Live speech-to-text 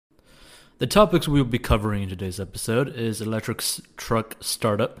The topics we will be covering in today's episode is electric truck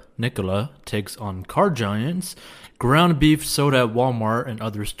startup Nikola takes on car giants, ground beef sold at Walmart and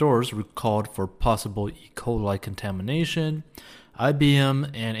other stores recalled for possible E. coli contamination,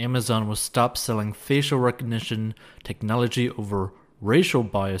 IBM and Amazon will stop selling facial recognition technology over racial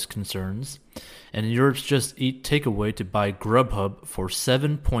bias concerns, and Europe's Just Eat takeaway to buy Grubhub for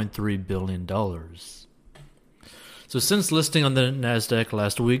 $7.3 billion. So since listing on the Nasdaq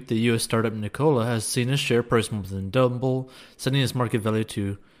last week, the U.S. startup Nikola has seen its share price more than double, sending its market value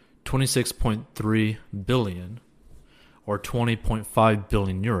to $26.3 billion, or 20.5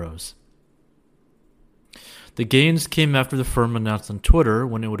 billion euros. The gains came after the firm announced on Twitter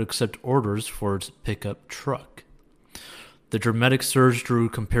when it would accept orders for its pickup truck. The dramatic surge drew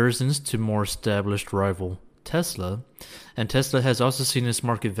comparisons to more established rival Tesla, and Tesla has also seen its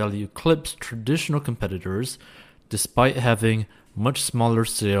market value eclipse traditional competitors, despite having much smaller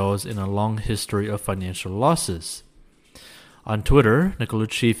sales and a long history of financial losses. On Twitter, Nikola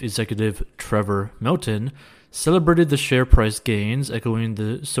chief executive Trevor Milton celebrated the share price gains, echoing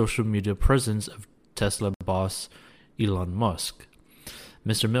the social media presence of Tesla boss Elon Musk.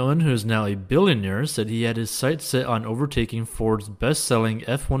 Mr. Milton, who is now a billionaire, said he had his sights set on overtaking Ford's best-selling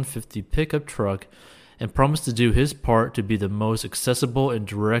F-150 pickup truck and promised to do his part to be the most accessible and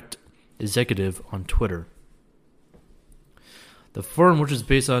direct executive on Twitter. The firm, which is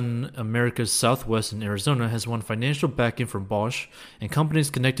based on America's Southwest in Arizona, has won financial backing from Bosch and companies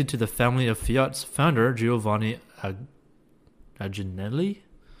connected to the family of Fiat's founder, Giovanni Agnelli.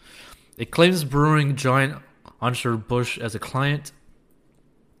 It claims brewing giant Anheuser-Busch as a client.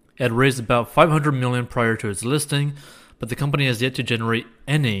 It had raised about $500 million prior to its listing, but the company has yet to generate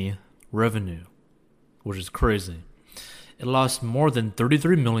any revenue, which is crazy. It lost more than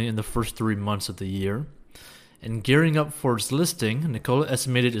 $33 million in the first 3 months of the year. And gearing up for its listing, Nikola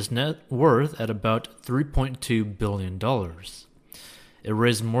estimated its net worth at about $3.2 billion. It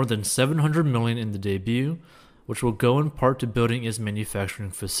raised more than $700 million in the debut, which will go in part to building its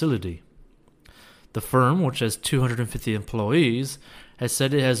manufacturing facility. The firm, which has 250 employees, has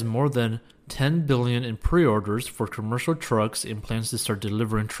said it has more than $10 billion in pre-orders for commercial trucks and plans to start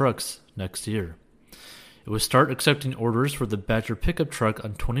delivering trucks next year. It will start accepting orders for the Badger pickup truck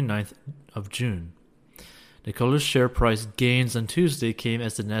on 29th of June. Nikola's share price gains on Tuesday came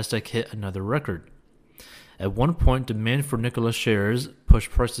as the Nasdaq hit another record. At one point, demand for Nikola shares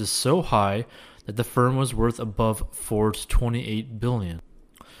pushed prices so high that the firm was worth above Ford's $28 billion.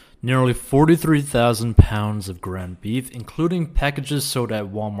 Nearly 43,000 pounds of ground beef, including packages sold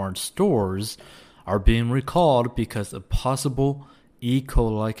at Walmart stores, are being recalled because of possible E.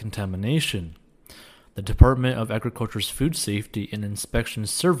 coli contamination. The Department of Agriculture's Food Safety and Inspection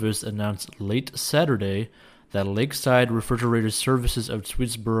Service announced late Saturday that Lakeside Refrigerated Services of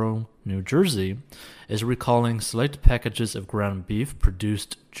Swedesboro, New Jersey, is recalling select packages of ground beef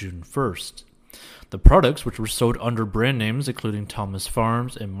produced June 1st. The products, which were sold under brand names including Thomas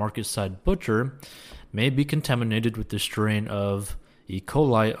Farms and Marketside Butcher, may be contaminated with the strain of E.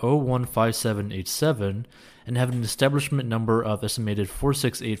 coli 015787 and have an establishment number of estimated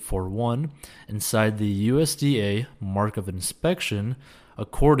 46841 inside the USDA mark of inspection,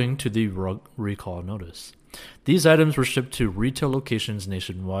 according to the recall notice. These items were shipped to retail locations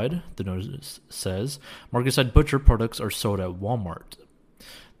nationwide, the notice says. Marketside Butcher products are sold at Walmart.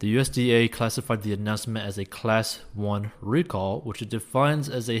 The USDA classified the announcement as a Class 1 recall, which it defines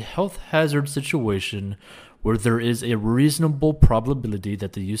as a health hazard situation where there is a reasonable probability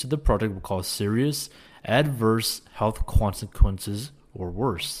that the use of the product will cause serious adverse health consequences or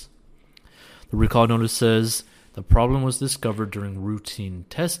worse. The recall notice says the problem was discovered during routine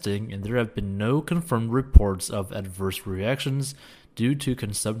testing, and there have been no confirmed reports of adverse reactions due to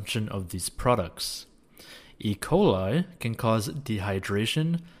consumption of these products. E. coli can cause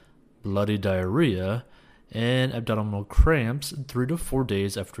dehydration, bloody diarrhea, and abdominal cramps 3 to 4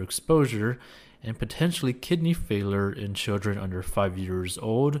 days after exposure, and potentially kidney failure in children under 5 years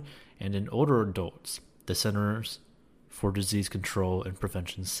old and in older adults, the Centers for Disease Control and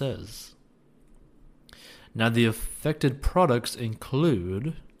Prevention says. Now, the affected products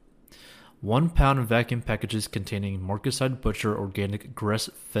include 1 pound vacuum packages containing Marketside Butcher organic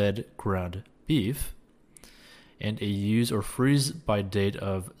grass-fed ground beef, and a use or freeze by date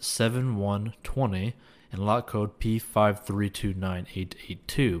of 7/1/20 and lot code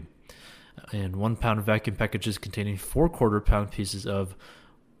P5329882, and 1 pound vacuum packages containing 4 quarter-pound pieces of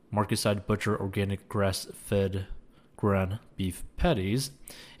Marketside Butcher organic grass-fed ground beef patties,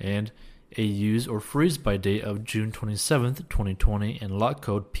 and a use or freeze by date of June 27th, 2020, and lot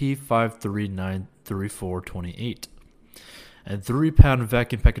code P5393428. and 3-pound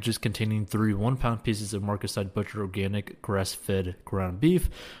vacuum packages containing 3 1-pound pieces of Market-Side Butcher organic grass-fed ground beef,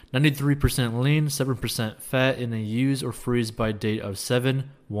 93% lean, 7% fat in a use or freeze by date of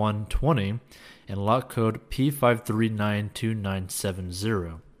 7/1/20, and lot code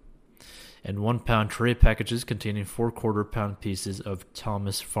P5392970. And 1-pound tray packages containing 4 quarter-pound pieces of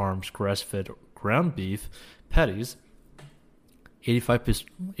Thomas Farms grass-fed ground beef patties,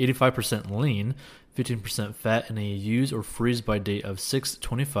 85% lean, 15% fat in a use or freeze by date of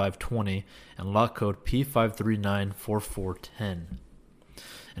 6/25/20, and lot code P5394410.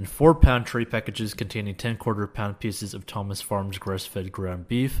 And 4-pound tray packages containing 10 quarter-pound pieces of Thomas Farms grass-fed ground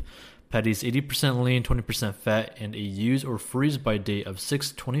beef patties, 80% lean, 20% fat, and a use or freeze by date of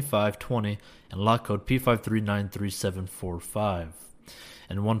 6/25/20, and lot code P5393745.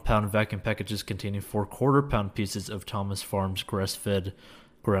 And 1-pound vacuum packages containing 4 quarter-pound pieces of Thomas Farms grass-fed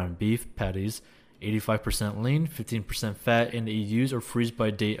ground beef patties, 85% lean, 15% fat, and a use or freeze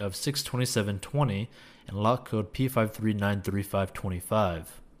by date of 6/27/20, and lot code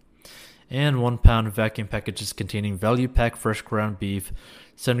P5393525. And 1-pound vacuum packages containing value pack fresh ground beef,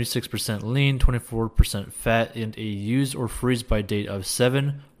 76% lean, 24% fat, and a use or freeze by date of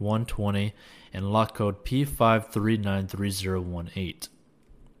 7/1/20, and lot code P5393018.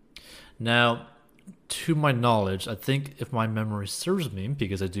 Now, to my knowledge, I think if my memory serves me,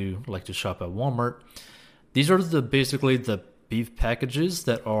 because I do like to shop at Walmart, these are basically the beef packages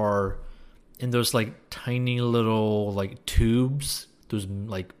that are in those like tiny little like tubes, those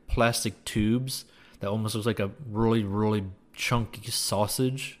like plastic tubes that almost looks like a really, really chunky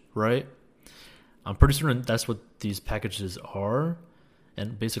sausage, right? I'm pretty certain that's what these packages are,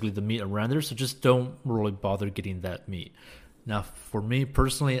 and basically the meat around there, so just don't really bother getting that meat. Now, for me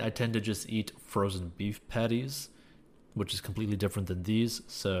personally, I tend to just eat frozen beef patties, which is completely different than these.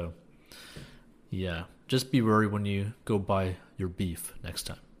 So, yeah, just be wary when you go buy your beef next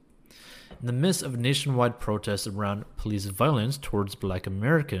time. In the midst of nationwide protests around police violence towards Black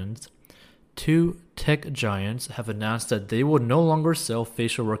Americans, 2 tech giants have announced that they will no longer sell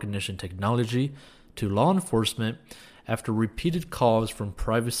facial recognition technology to law enforcement after repeated calls from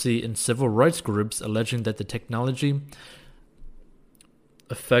privacy and civil rights groups alleging that the technology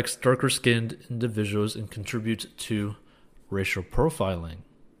affects darker-skinned individuals and contributes to racial profiling.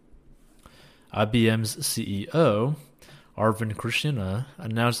 IBM's CEO, Arvind Krishna,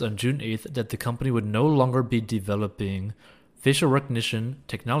 announced on June 8th that the company would no longer be developing facial recognition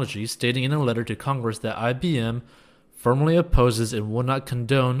technology, stating in a letter to Congress that IBM firmly opposes and will not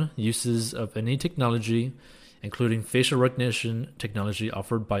condone uses of any technology, including facial recognition technology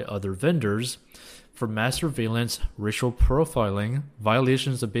offered by other vendors, for mass surveillance, racial profiling,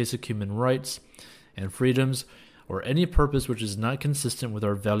 violations of basic human rights and freedoms, or any purpose which is not consistent with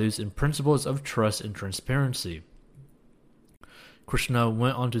our values and principles of trust and transparency. Krishna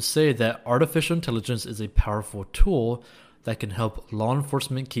went on to say that artificial intelligence is a powerful tool that can help law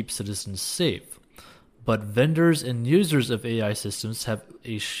enforcement keep citizens safe, but vendors and users of AI systems have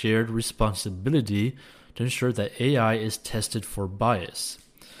a shared responsibility to ensure that AI is tested for bias,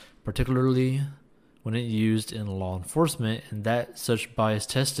 particularly when it's used in law enforcement, and that such bias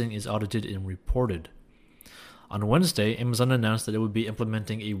testing is audited and reported. On Wednesday, Amazon announced that it would be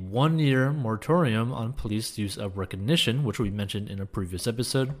implementing a 1-year moratorium on police use of recognition, which we mentioned in a previous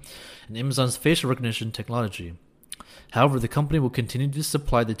episode, and Amazon's facial recognition technology. However, the company will continue to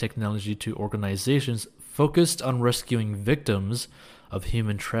supply the technology to organizations focused on rescuing victims of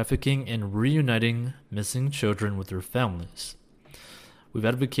human trafficking and reuniting missing children with their families. We've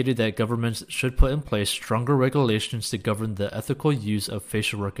advocated that governments should put in place stronger regulations to govern the ethical use of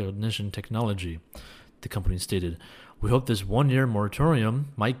facial recognition technology, the company stated. We hope this 1-year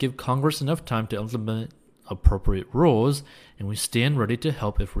moratorium might give Congress enough time to implement appropriate rules, and we stand ready to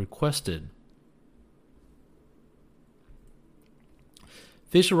help if requested.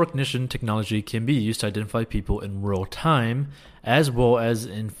 Facial recognition technology can be used to identify people in real time, as well as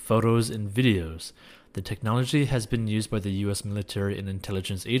in photos and videos. The technology has been used by the U.S. military and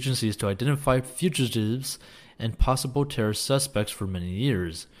intelligence agencies to identify fugitives and possible terrorist suspects for many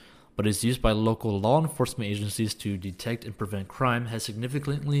years, but its use by local law enforcement agencies to detect and prevent crime has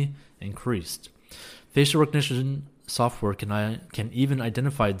significantly increased. Facial recognition software can even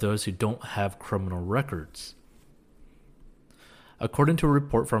identify those who don't have criminal records. According to a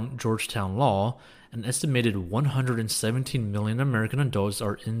report from Georgetown Law, an estimated 117 million American adults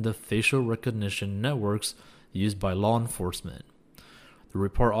are in the facial recognition networks used by law enforcement. The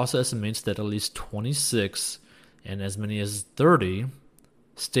report also estimates that at least 26 and as many as 30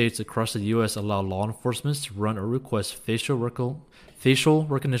 states across the U.S. allow law enforcement to run or request facial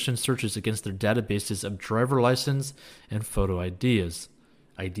recognition searches against their databases of driver license and photo IDs,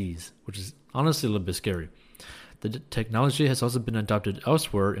 which is honestly a little bit scary. The technology has also been adopted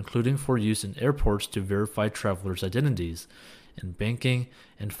elsewhere, including for use in airports to verify travelers' identities, in banking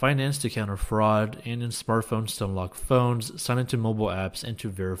and finance to counter fraud, and in smartphones to unlock phones, sign into mobile apps, and to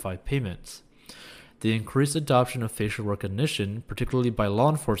verify payments. The increased adoption of facial recognition, particularly by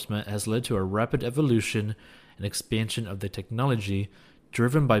law enforcement, has led to a rapid evolution and expansion of the technology,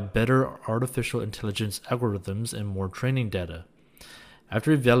 driven by better artificial intelligence algorithms and more training data.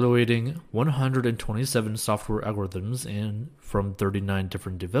 After evaluating 127 software algorithms from 39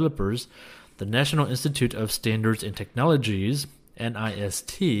 different developers, the National Institute of Standards and Technologies,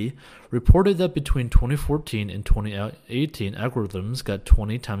 NIST, reported that between 2014 and 2018, algorithms got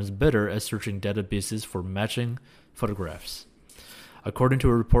 20 times better at searching databases for matching photographs. According to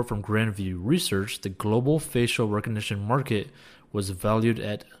a report from Grand View Research, the global facial recognition market was valued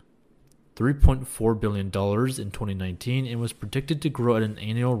at $3.4 billion in 2019 and was predicted to grow at an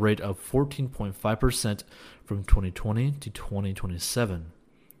annual rate of 14.5% from 2020 to 2027.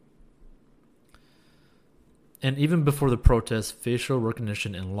 And even before the protests, facial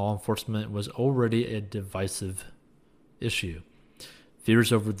recognition in law enforcement was already a divisive issue.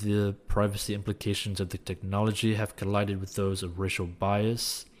 Fears over the privacy implications of the technology have collided with those of racial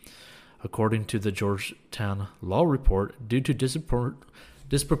bias. According to the Georgetown Law Report, due to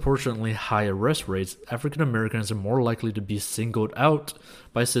disproportionately high arrest rates, African Americans are more likely to be singled out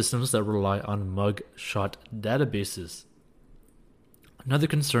by systems that rely on mug-shot databases. Another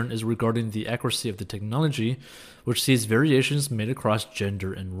concern is regarding the accuracy of the technology, which sees variations made across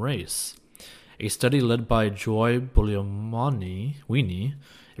gender and race. A study led by Joy Buolamwini,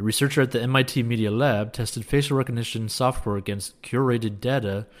 a researcher at the MIT Media Lab, tested facial recognition software against curated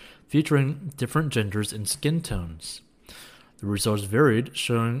data featuring different genders and skin tones. The results varied,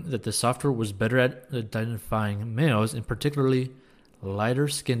 showing that the software was better at identifying males, and particularly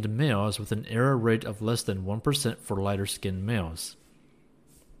lighter-skinned males, with an error rate of less than 1% for lighter-skinned males.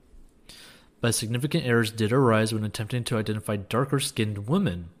 But significant errors did arise when attempting to identify darker-skinned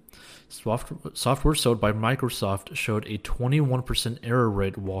women. Software sold by Microsoft showed a 21% error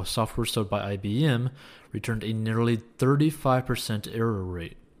rate, while software sold by IBM returned a nearly 35% error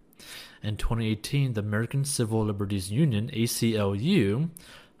rate. In 2018, the American Civil Liberties Union, ACLU,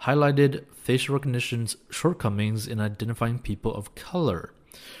 highlighted facial recognition's shortcomings in identifying people of color.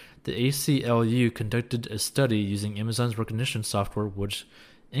 The ACLU conducted a study using Amazon's recognition software, which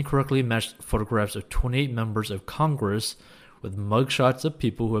incorrectly matched photographs of 28 members of Congress with mugshots of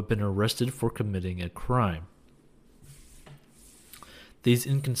people who have been arrested for committing a crime. These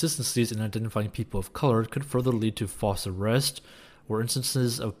inconsistencies in identifying people of color could further lead to false arrest or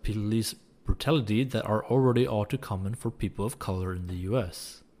instances of police brutality that are already all too common for people of color in the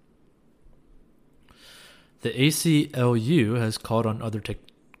U.S. The ACLU has called on other tech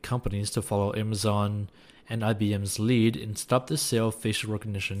companies to follow Amazon and IBM's lead and stop the sale of facial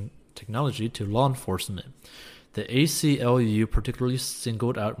recognition technology to law enforcement. The ACLU particularly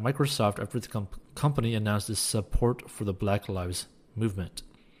singled out Microsoft after the company announced its support for the Black Lives Movement.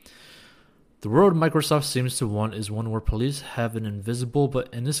 The world Microsoft seems to want is one where police have an invisible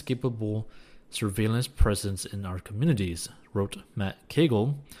but inescapable surveillance presence in our communities, wrote Matt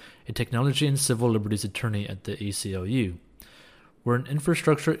Cagle, a technology and civil liberties attorney at the ACLU. Where an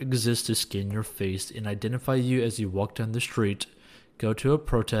infrastructure exists to scan your face and identify you as you walk down the street, go to a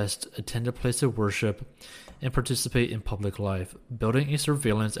protest, attend a place of worship, and participate in public life, building a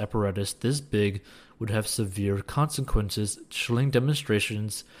surveillance apparatus this big would have severe consequences, chilling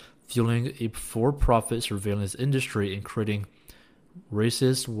demonstrations, fueling a for-profit surveillance industry, and creating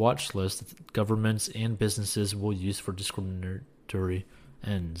racist watch lists that governments and businesses will use for discriminatory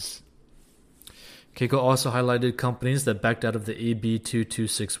ends. Keiko also highlighted companies that backed out of the AB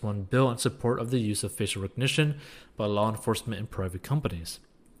 2261 bill in support of the use of facial recognition by law enforcement and private companies.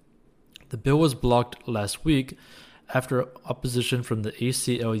 The bill was blocked last week after opposition from the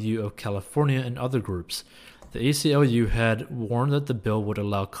ACLU of California and other groups. The ACLU had warned that the bill would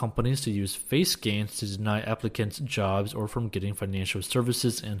allow companies to use face scans to deny applicants jobs or from getting financial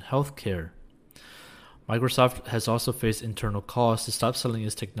services and health care. Microsoft has also faced internal calls to stop selling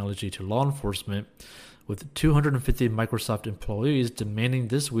its technology to law enforcement, with 250 Microsoft employees demanding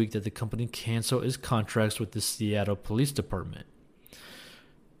this week that the company cancel its contracts with the Seattle Police Department.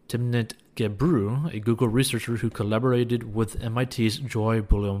 Timnit Gebru, a Google researcher who collaborated with MIT's Joy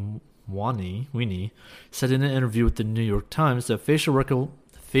Buolamwini, said in an interview with the New York Times that facial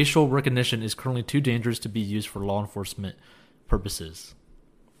recognition is currently too dangerous to be used for law enforcement purposes.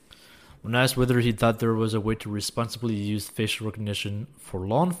 When asked whether he thought there was a way to responsibly use facial recognition for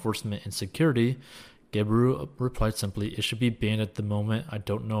law enforcement and security, Gabriel replied simply, "It should be banned at the moment. I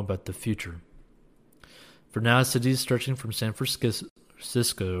don't know about the future." For now, cities stretching from San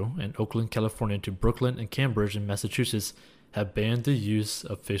Francisco and Oakland, California to Brooklyn and Cambridge in Massachusetts have banned the use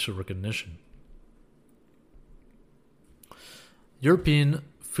of facial recognition. European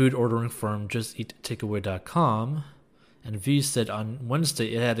food ordering firm JustEatTakeaway.com and V said on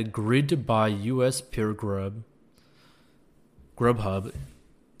Wednesday it had agreed to buy U.S. peer Grubhub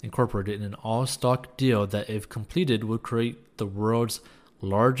Incorporated in an all-stock deal that, if completed, would create the world's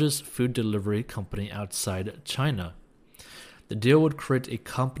largest food delivery company outside China. The deal would create a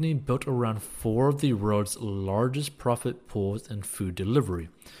company built around four of the world's largest profit pools in food delivery: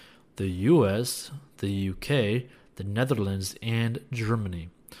 the U.S., the U.K., the Netherlands, and Germany,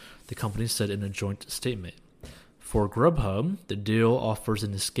 the company said in a joint statement. For Grubhub, the deal offers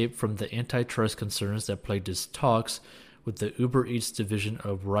an escape from the antitrust concerns that plagued its talks with the Uber Eats division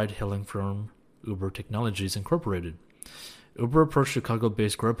of ride-hailing firm Uber Technologies Incorporated. Uber approached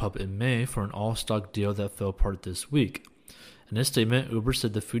Chicago-based Grubhub in May for an all-stock deal that fell apart this week. In a statement, Uber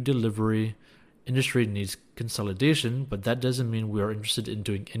said the food delivery industry needs consolidation, but that doesn't mean we are interested in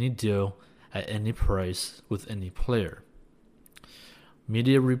doing any deal at any price with any player.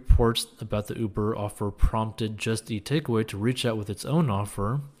 Media reports about the Uber offer prompted Just Eat Takeaway to reach out with its own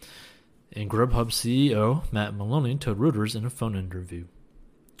offer, and Grubhub CEO Matt Maloney told Reuters in a phone interview.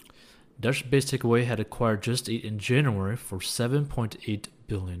 Dutch-based Takeaway had acquired Just Eat in January for $7.8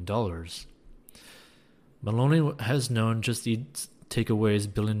 billion. Maloney has known Just Eat Takeaway's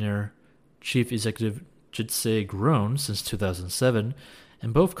billionaire chief executive Jitse Groen since 2007,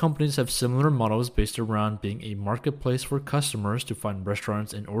 and both companies have similar models based around being a marketplace for customers to find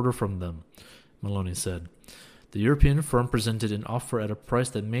restaurants and order from them, Maloney said. The European firm presented an offer at a price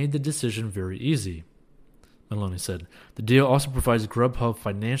that made the decision very easy, Maloney said. The deal also provides Grubhub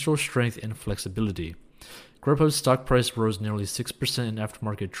financial strength and flexibility. Grubhub's stock price rose nearly 6% in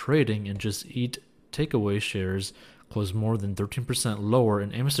aftermarket trading, and Just Eat Takeaway shares closed more than 13% lower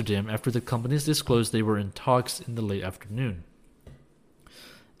in Amsterdam after the companies disclosed they were in talks in the late afternoon.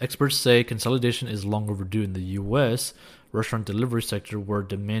 Experts say consolidation is long overdue in the U.S. restaurant delivery sector, where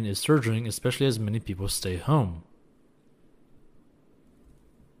demand is surging, especially as many people stay home.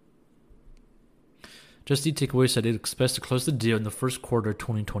 Just Eat Takeaway said it expects to close the deal in the first quarter of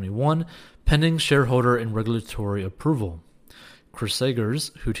 2021, pending shareholder and regulatory approval. Chris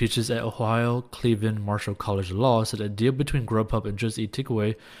Sagers, who teaches at Ohio Cleveland Marshall College of Law, said a deal between Grubhub and Just Eat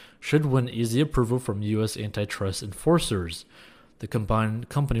Takeaway should win easy approval from U.S. antitrust enforcers. The combined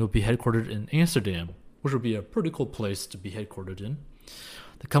company will be headquartered in Amsterdam, which would be a pretty cool place to be headquartered in.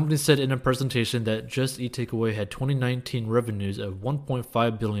 The company said in a presentation that Just Eat Takeaway had 2019 revenues of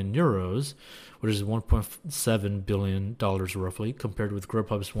 1.5 billion euros, which is $1.7 billion roughly, compared with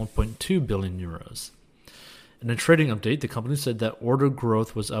Grubhub's 1.2 billion euros. In a trading update, the company said that order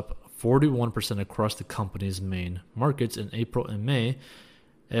growth was up 41% across the company's main markets in April and May,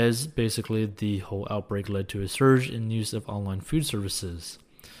 as basically the whole outbreak led to a surge in use of online food services.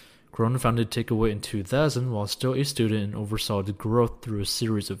 Groen founded Takeaway in 2000 while still a student and oversaw the growth through a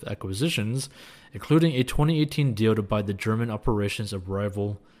series of acquisitions, including a 2018 deal to buy the German operations of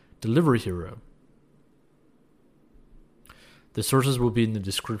rival Delivery Hero. The sources will be in the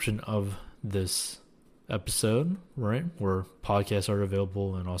description of this episode, right, where podcasts are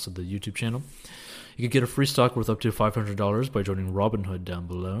available, and also the YouTube channel. You can get a free stock worth up to $500 by joining Robinhood down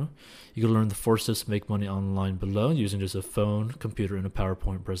below. You can learn the 4 steps to make money online below using just a phone, computer, and a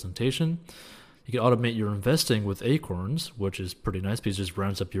PowerPoint presentation. You can automate your investing with Acorns, which is pretty nice because it just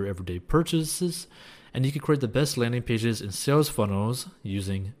rounds up your everyday purchases. And you can create the best landing pages and sales funnels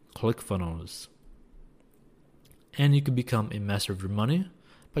using ClickFunnels. And you can become a master of your money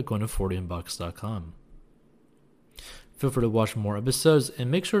by going to 40inbox.com. Feel free to watch more episodes and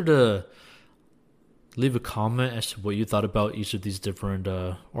make sure to leave a comment as to what you thought about each of these different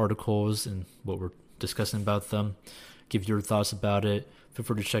articles and what we're discussing about them. Give your thoughts about it. Feel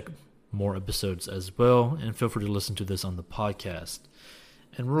free to check more episodes as well, and feel free to listen to this on the podcast.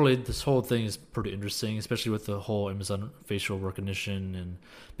 And really, this whole thing is pretty interesting, especially with the whole Amazon facial recognition. And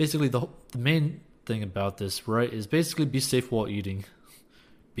basically, the main thing about this, right, is basically be safe while eating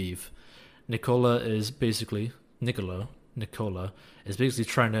beef. Nikola is basically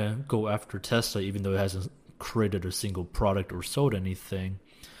trying to go after Tesla, even though it hasn't created a single product or sold anything.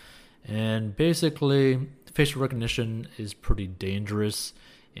 And basically, facial recognition is pretty dangerous,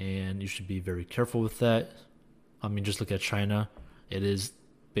 and you should be very careful with that. I mean, just look at China. It is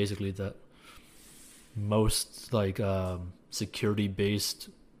basically the most security-based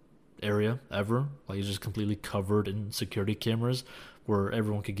area ever. Like it's just completely covered in security cameras where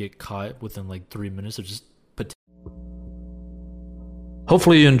everyone could get caught within like 3 minutes of just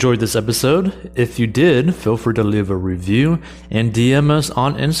Hopefully you enjoyed this episode. If you did, feel free to leave a review and DM us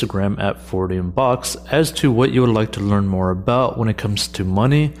on Instagram at 40inbox as to what you would like to learn more about when it comes to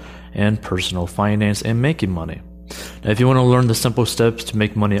money and personal finance and making money. Now, if you want to learn the simple steps to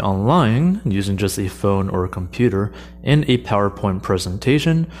make money online using just a phone or a computer in a PowerPoint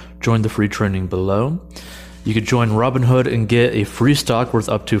presentation, join the free training below. You could join Robinhood and get a free stock worth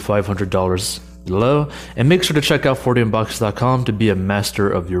up to $500 below, and make sure to check out 40inbox.com to be a master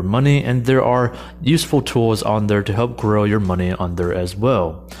of your money, and there are useful tools on there to help grow your money on there as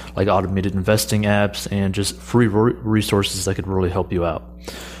well, like automated investing apps and just free resources that could really help you out.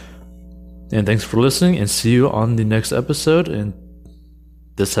 And thanks for listening, and see you on the next episode. And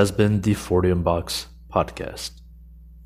this has been the 40 Inbox podcast.